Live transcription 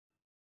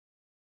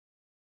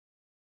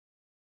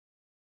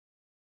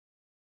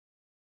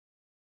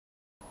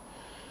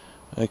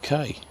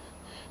Okay,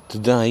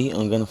 today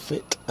I'm going to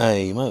fit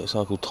a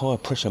motorcycle tyre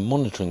pressure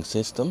monitoring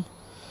system,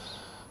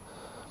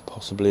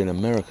 possibly an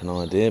American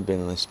idea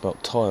being they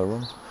spelt tyre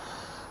wrong,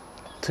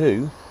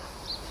 to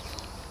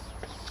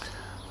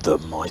the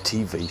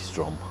mighty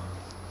V-Strom.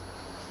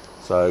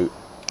 So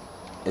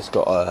it's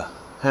got a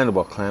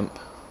handlebar clamp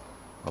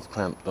I've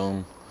clamped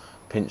on,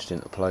 pinched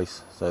into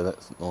place, so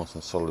that's nice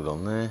and solid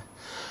on there.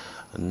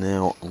 And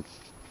now I'm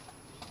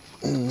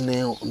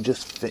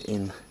just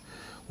fitting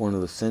one of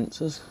the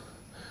sensors,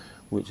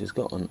 which has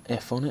got an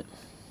F on it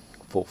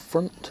for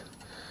front.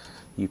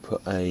 You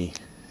put a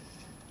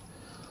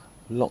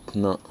lock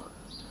nut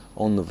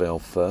on the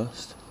valve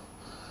first,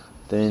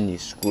 then you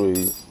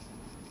screw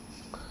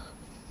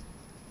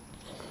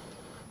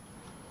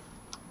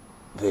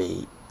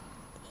the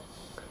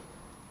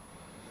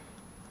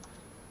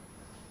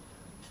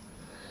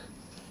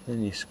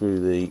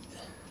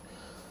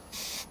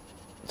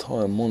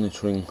tyre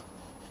monitoring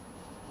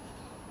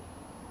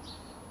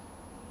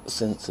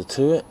sensor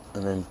to it,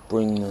 and then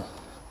bring the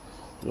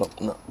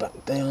lock nut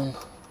back down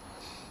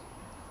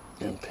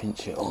and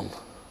pinch it on,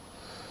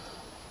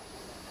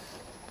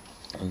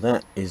 and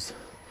that is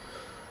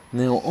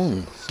now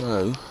on.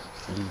 So,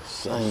 and the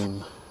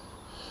same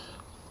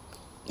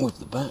with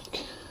the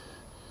back.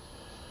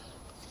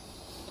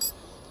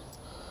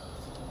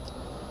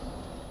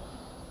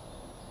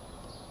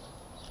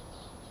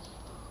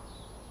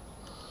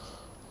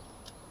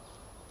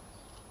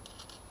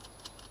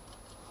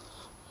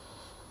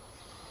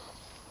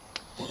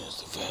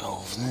 There's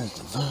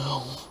the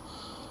valve,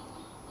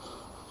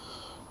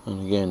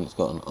 and again it's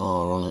got an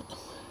R on it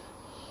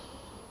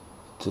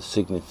to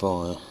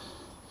signify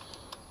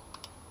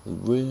the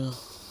rear.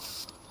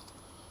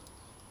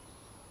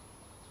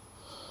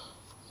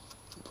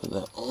 Put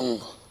that on,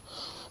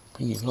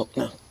 bring your lock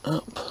nut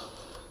up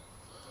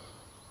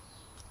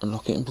and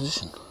lock it in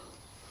position.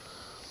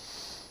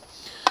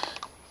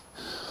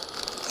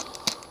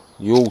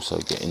 You also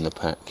get in the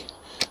pack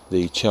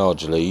the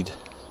charge lead,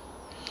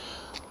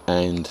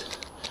 and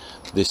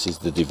this is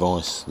the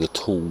device, the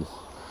tool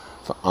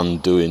for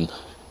undoing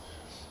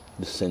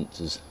the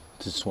sensors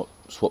to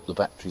swap the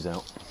batteries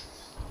out.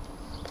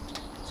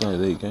 So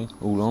there you go,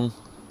 all on.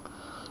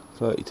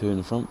 32 in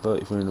the front,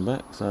 33 in the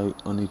back, so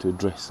I need to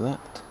address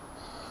that.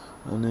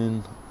 And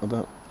then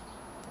about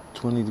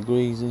 20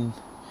 degrees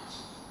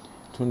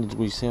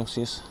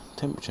Celsius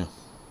temperature.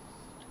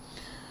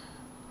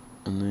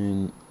 And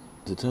then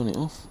to turn it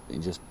off, you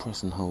just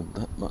press and hold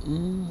that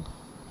button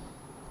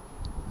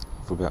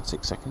for about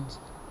 6 seconds.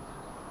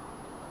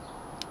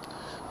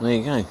 There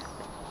you go.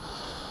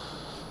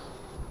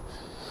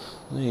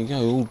 There you go,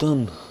 all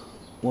done.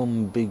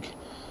 One big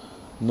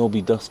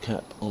knobby dust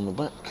cap on the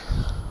back,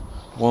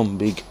 one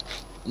big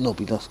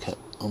knobby dust cap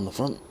on the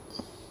front.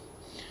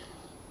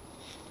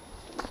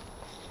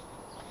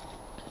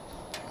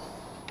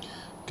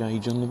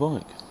 Gauge on the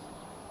bike.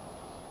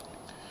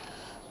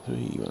 3,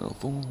 1,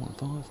 4, 1,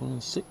 5, 1,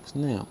 6.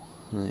 Now,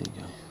 there you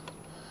go.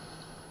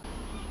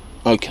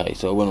 Okay,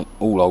 so I went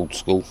all old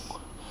school.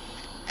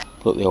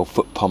 Got the old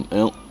foot pump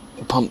out.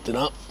 Pumped it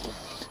up,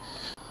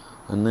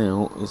 and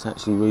now it's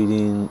actually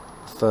reading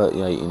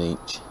 38 in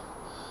each,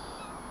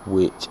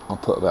 which I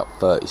put about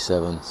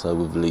 37, so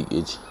with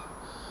leakage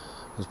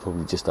it's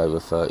probably just over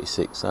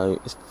 36, so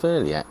it's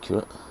fairly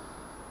accurate,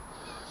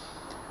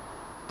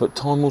 but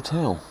time will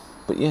tell.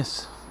 But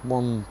yes,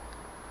 one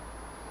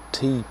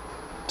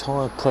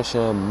tyre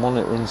pressure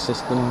monitoring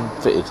system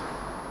fitted.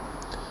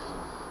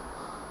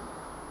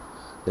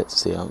 Let's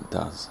see how it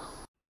does.